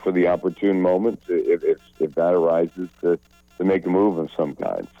wait for the opportune moment if that arises to make a move of some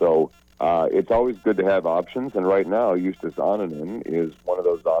kind. So it's always good to have options, and right now Justus Annunen is one of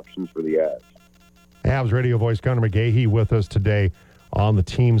those options for the Avs. Avs radio voice Connor McGahey with us today on the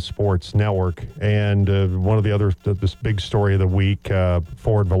Team Sports Network. And one of the other, this big story of the week,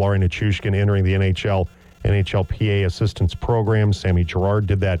 forward Valeri Nichushkin entering the NHLPA assistance program. Sammy Girard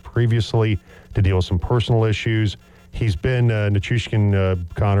did that previously to deal with some personal issues. He's been, Nichushkin,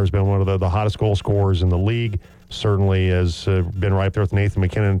 Connor's been one of the hottest goal scorers in the league. Certainly has been right there with Nathan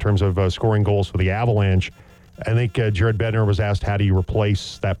McKinnon in terms of scoring goals for the Avalanche. I think Jared Bednar was asked, how do you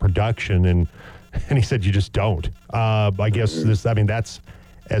replace that production? And he said, you just don't. I guess that's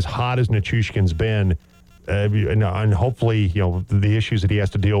as hot as Nichushkin's been. And hopefully, the issues that he has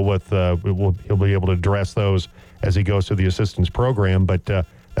to deal with, he'll be able to address those as he goes through the assistance program. But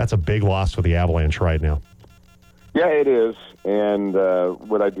that's a big loss for the Avalanche right now. Yeah, it is. And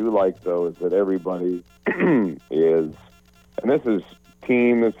what I do like, though, is that everybody is, and this is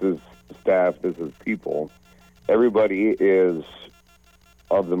team, this is staff, this is people, everybody is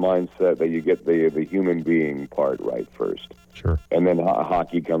of the mindset that you get the human being part right first. Sure. And then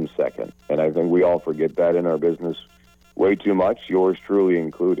hockey comes second. And I think we all forget that in our business way too much, yours truly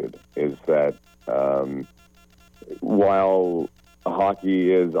included, is that while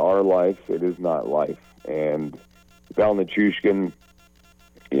hockey is our life, it is not life. And Val Nichushkin,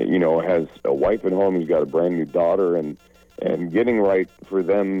 has a wife at home. He's got a brand new daughter, and getting right for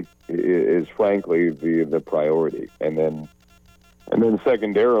them is frankly the priority. And then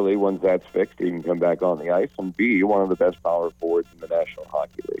secondarily, once that's fixed, he can come back on the ice and be one of the best power forwards in the National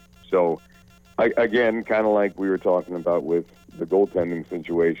Hockey League. So, again, kind of like we were talking about with the goaltending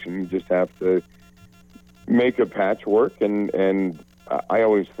situation, you just have to make a patchwork. And I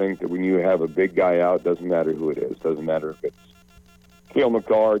always think that when you have a big guy out, doesn't matter who it is. Doesn't matter if it's Cale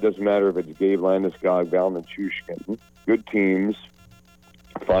Makar, doesn't matter if it's Gabe Landeskog, Val Nichushkin. Good teams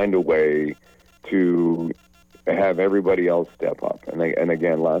find a way to have everybody else step up. And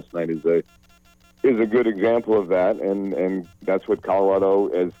again, last night is a good example of that. And that's what Colorado,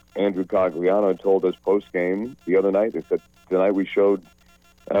 as Andrew Cogliano told us post-game the other night, they said, tonight we showed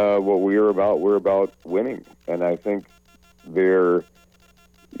what we were about. We're about winning. And I think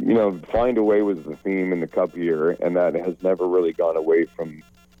find a way was the theme in the Cup year, and that has never really gone away from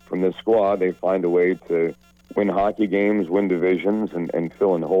this squad. They find a way to win hockey games, win divisions, and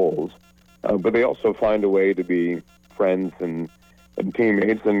fill in holes. But they also find a way to be friends and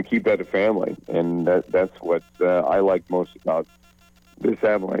teammates and keep that a family. And that's what I like most about this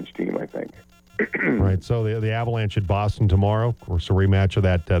Avalanche team, I think. Right. So the Avalanche at Boston tomorrow, of course, a rematch of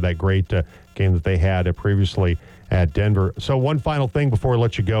that great game that they had previously at Denver. So one final thing before I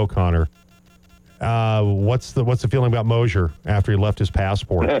let you go, Connor. What's the feeling about Mosier after he left his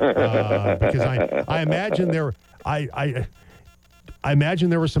passport? Because I imagine I imagine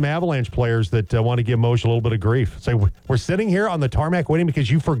there were some Avalanche players that want to give Mosier a little bit of grief. Say, we're sitting here on the tarmac waiting because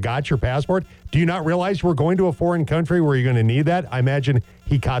you forgot your passport. Do you not realize we're going to a foreign country where you're going to need that? I imagine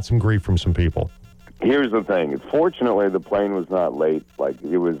he caught some grief from some people. Here's the thing. Fortunately, the plane was not late. Like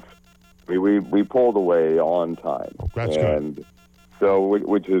it was, we pulled away on time. Oh, that's good. So,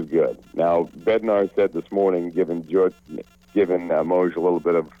 which is good. Now, Bednar said this morning, giving Moj a little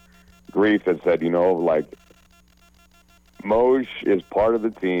bit of grief, and said, Moj is part of the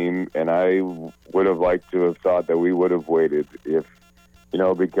team, and I would have liked to have thought that we would have waited because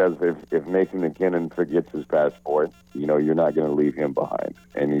if Nathan McKinnon forgets his passport, you're not going to leave him behind.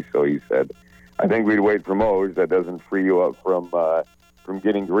 And so he said, I think we'd wait for Moj. That doesn't free you up from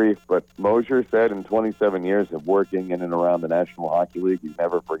getting grief. But Mosier said in 27 years of working in and around the National Hockey League, he's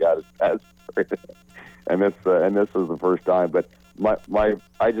never forgot his passport. and this was the first time. But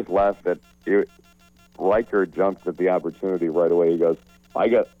I just laughed at it. Riker jumped at the opportunity right away. He goes, I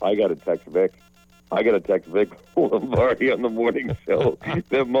got to text Vic. I got to text Vic Lombardi on the morning show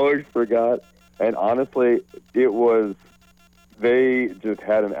that Moj forgot. And honestly, they just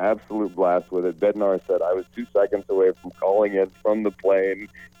had an absolute blast with it. Bednar said, I was 2 seconds away from calling in from the plane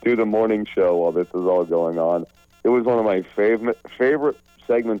to the morning show while this is all going on. It was one of my favorite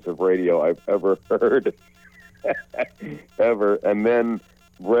segments of radio I've ever heard. Ever. And then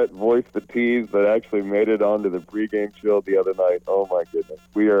Brett voiced the tease that actually made it onto the pregame show the other night. Oh, my goodness.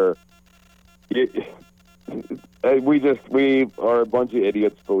 we are a bunch of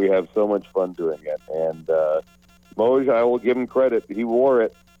idiots, but we have so much fun doing it. And Moj, I will give him credit. He wore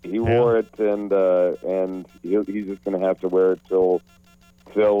it. He wore it, and he's just going to have to wear it till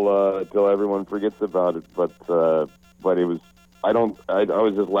everyone forgets about it. But it was. I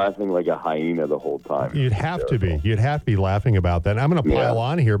was just laughing like a hyena the whole time. You'd have to be. You'd have to be laughing about that. And I'm going to pile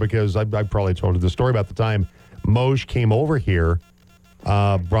on here because I probably told you the story about the time Moj came over here,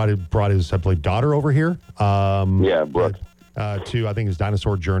 brought his I believe daughter over here. Brooke. To I think his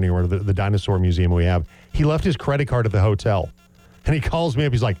dinosaur journey or the dinosaur museum we have. He left his credit card at the hotel, and he calls me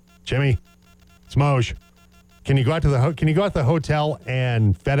up. He's like, "Jimmy, it's Moj. Can you go out to the hotel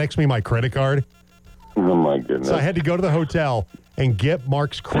and FedEx me my credit card?" Oh my goodness! So I had to go to the hotel and get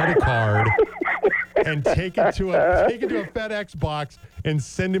Mark's credit card and take it to a FedEx box and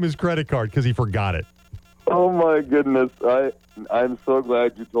send him his credit card because he forgot it. Oh my goodness! I'm so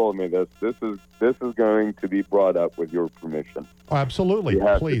glad you told me this. This is going to be brought up with your permission. Oh, absolutely. You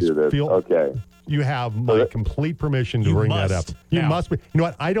have Please to do this. Okay. You have my complete permission to bring that up. You must be. You know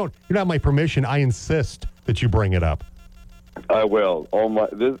what? You don't have my permission. I insist that you bring it up. I will.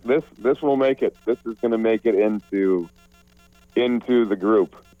 This will make it. This is going to make it into the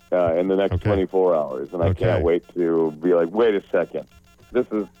group in the next 24 hours, and I can't wait to be like, wait a second, this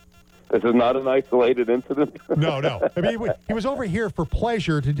is not an isolated incident. No. I mean, he was over here for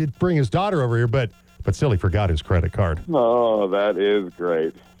pleasure to bring his daughter over here, but still he forgot his credit card. Oh, that is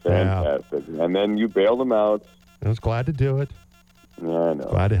great, fantastic. Yeah. And then you bailed him out. I was glad to do it. Yeah, I know.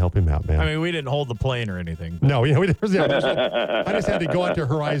 Glad to help him out, man. I mean, we didn't hold the plane or anything. No, I just had to go out to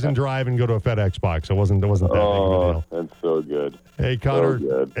Horizon Drive and go to a FedEx box. It wasn't that big of a deal. That's so good. Hey, Connor,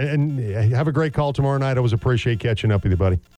 so good. And have a great call tomorrow night. I always appreciate catching up with you, buddy.